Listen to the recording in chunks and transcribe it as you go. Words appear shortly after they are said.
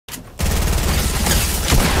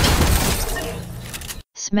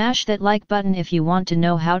Smash that like button if you want to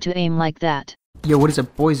know how to aim like that. Yo, what is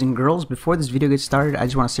up, boys and girls? Before this video gets started, I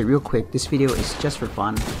just want to say real quick, this video is just for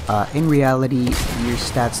fun. In reality, your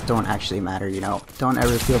stats don't actually matter, you know. Don't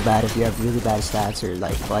ever feel bad if you have really bad stats or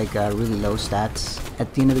like really low stats.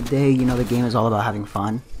 At the end of the day, you know, the game is all about having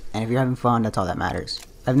fun. And if you're having fun, that's all that matters.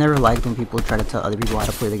 I've never liked when people try to tell other people how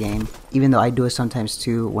to play the game, even though I do it sometimes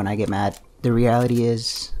too when I get mad. The reality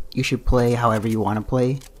is, you should play however you want to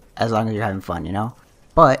play, as long as you're having fun, you know.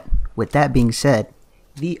 But with that being said,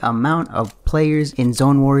 the amount of players in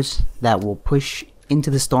Zone Wars that will push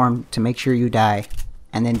into the storm to make sure you die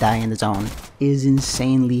and then die in the zone is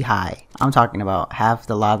insanely high. I'm talking about half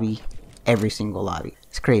the lobby, every single lobby.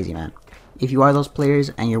 It's crazy, man. If you are those players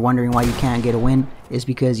and you're wondering why you can't get a win, it's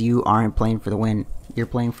because you aren't playing for the win. You're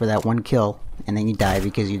playing for that one kill and then you die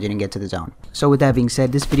because you didn't get to the zone. So with that being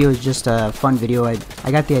said, this video is just a fun video. I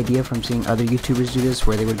got the idea from seeing other YouTubers do this,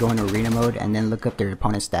 where they would go into arena mode and then look up their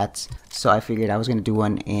opponent's stats. So I figured I was going to do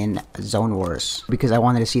one in Zone Wars because I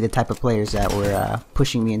wanted to see the type of players that were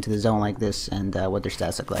pushing me into the zone like this and what their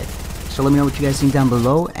stats look like. So let me know what you guys think down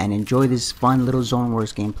below and enjoy this fun little Zone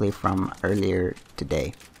Wars gameplay from earlier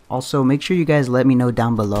today. Also, make sure you guys let me know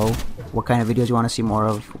down below what kind of videos you want to see more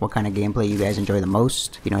of, what kind of gameplay you guys enjoy the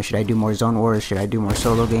most. You know, should I do more Zone Wars? Should I do more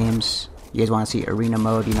solo games? You guys want to see arena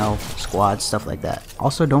mode, you know, squads, stuff like that.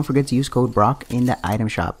 Also, don't forget to use code BROCK in the item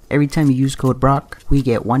shop. Every time you use code BROCK, we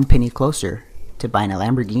get 1 penny closer to buying a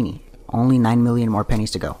Lamborghini. Only 9 million more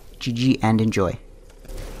pennies to go. GG and enjoy.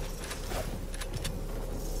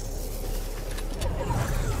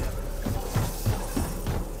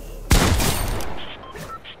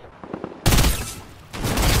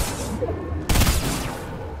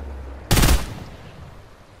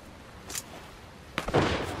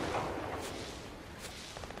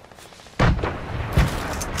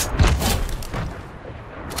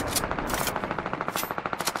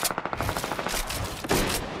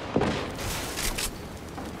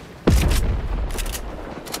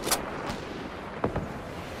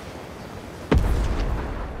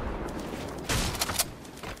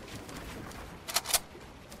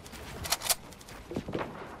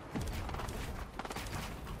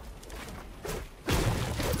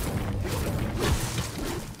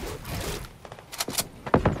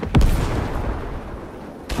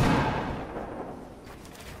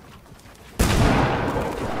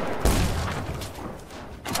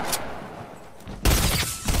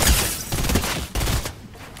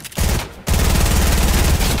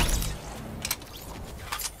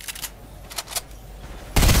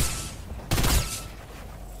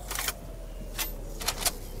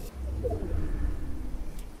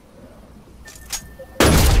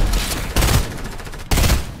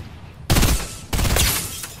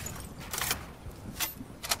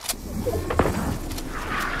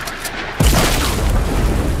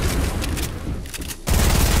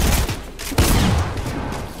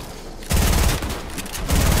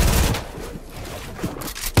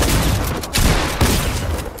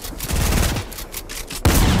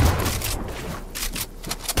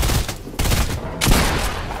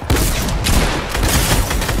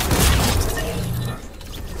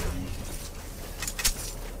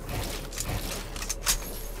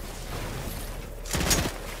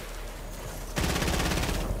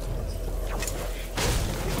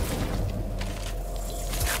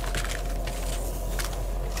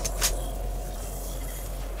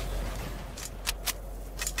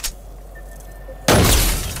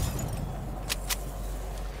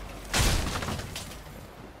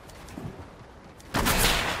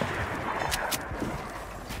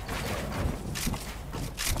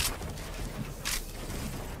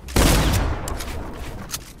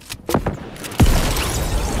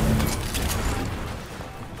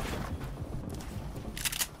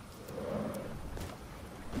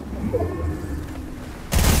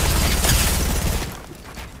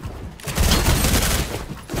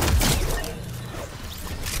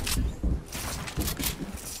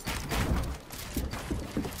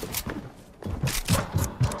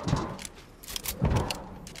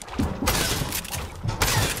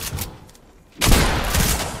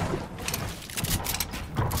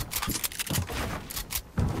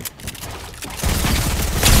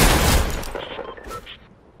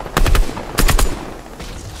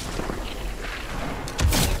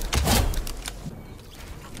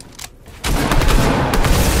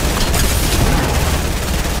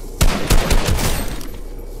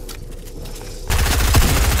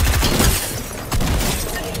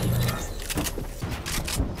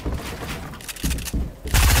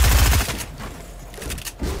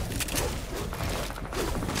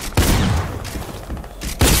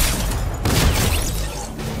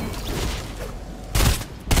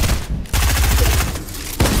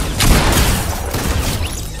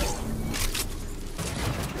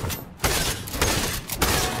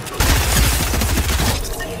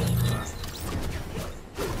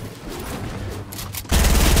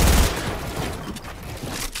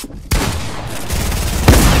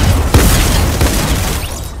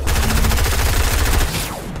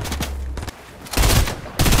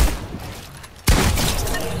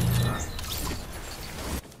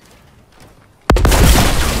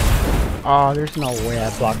 Oh, there's no way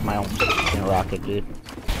I blocked my own fucking rocket, dude.